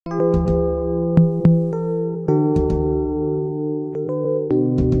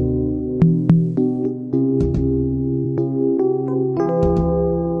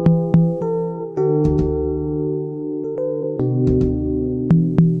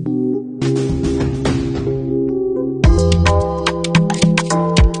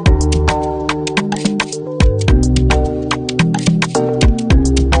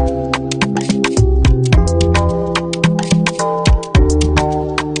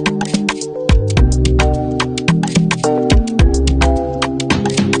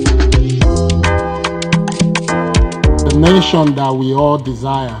innovation that we all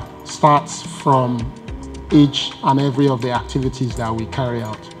desire starts from each and every of the activities that we carry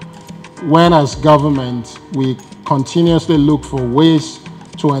out. When as government, we continuously look for ways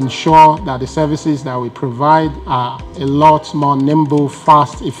to ensure that the services that we provide are a lot more nimble,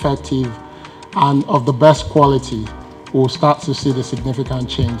 fast, effective, and of the best quality, we'll start to see the significant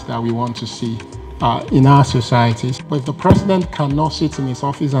change that we want to see in our societies. But if the president cannot sit in his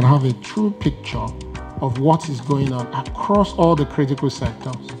office and have a true picture of what is going on across all the critical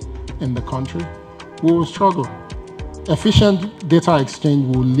sectors in the country, we will struggle. Efficient data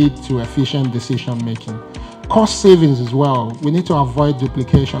exchange will lead to efficient decision making. Cost savings as well. We need to avoid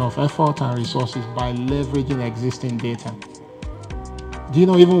duplication of effort and resources by leveraging existing data. Do you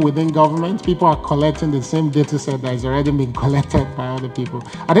know, even within government, people are collecting the same data set that has already been collected by other people.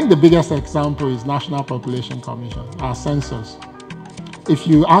 I think the biggest example is National Population Commission, our census. If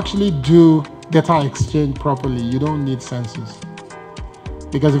you actually do data exchange properly, you don't need census.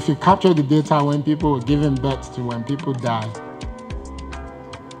 Because if you capture the data when people are giving birth to when people die,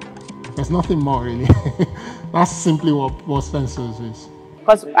 there's nothing more really. That's simply what census is.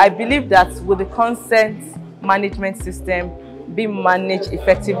 Because I believe that with the consent management system being managed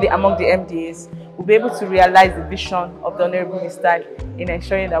effectively among the MDAs, we'll be able to realize the vision of the Honorable Minister in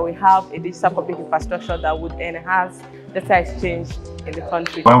ensuring that we have a digital public infrastructure that would enhance data exchange in the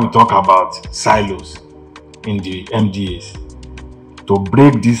country. When we talk about silos in the MDAs, to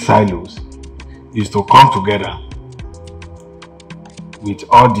break these silos is to come together with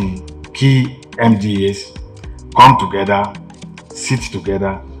all the key MDAs, come together, sit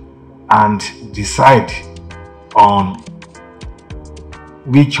together, and decide on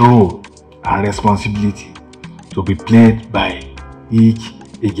which role and responsibility to be played by each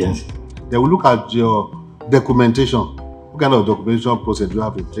agency. They will look at your documentation. What kind of documentation process do you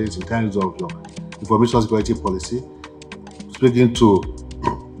have in place in terms of your information security policy, speaking to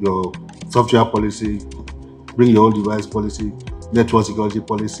your software policy, bring your own device policy, network security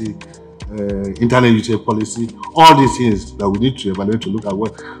policy, internet usage policy, all these things that we need to evaluate to look at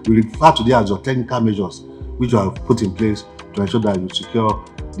what we refer to them as your technical measures, which you have put in place to ensure that you secure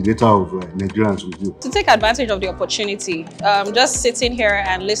the data of Nigerians with you. To take advantage of the opportunity, just sitting here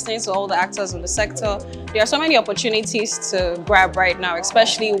and listening to all the actors in the sector, there are so many opportunities to grab right now,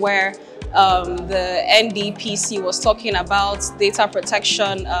 especially where the NDPC was talking about data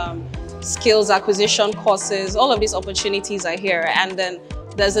protection, skills acquisition courses. All of these opportunities are here, and then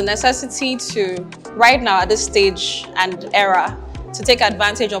there's a necessity to, right now at this stage and era, to take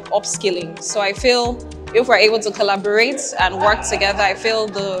advantage of upskilling. So I feel if we're able to collaborate and work together, I feel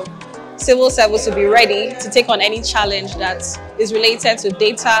the civil service will be ready to take on any challenge that is related to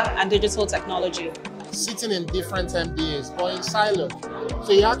data and digital technology. Sitting in different MDAs or in silos,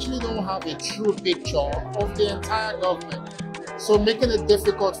 so you actually don't have a true picture of the entire government. So making it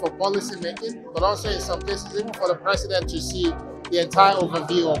difficult for policy making, but also in some cases even for the president to see the entire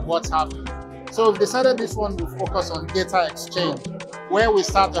overview of what's happening. So we've decided this one will focus on data exchange, where we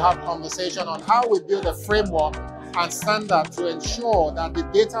start to have conversation on how we build a framework and standard to ensure that the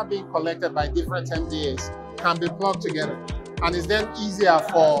data being collected by different MDAs can be plugged together. And it's then easier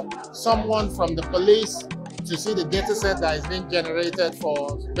for someone from the police to see the data set that is being generated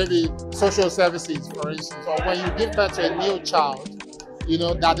for maybe social services, for instance, or when you give birth to a new child, you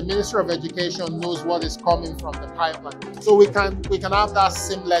know, that the Ministry of Education knows what is coming from the pipeline. So we can have that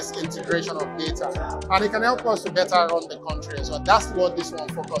seamless integration of data, and it can help us to better run the country. So that's what this one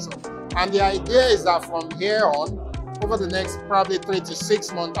focuses on. And the idea is that from here on, over the next probably 3 to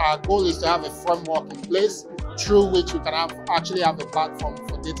 6 months, our goal is to have a framework in place through which we can actually have a platform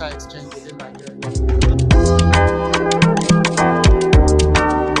for data exchange.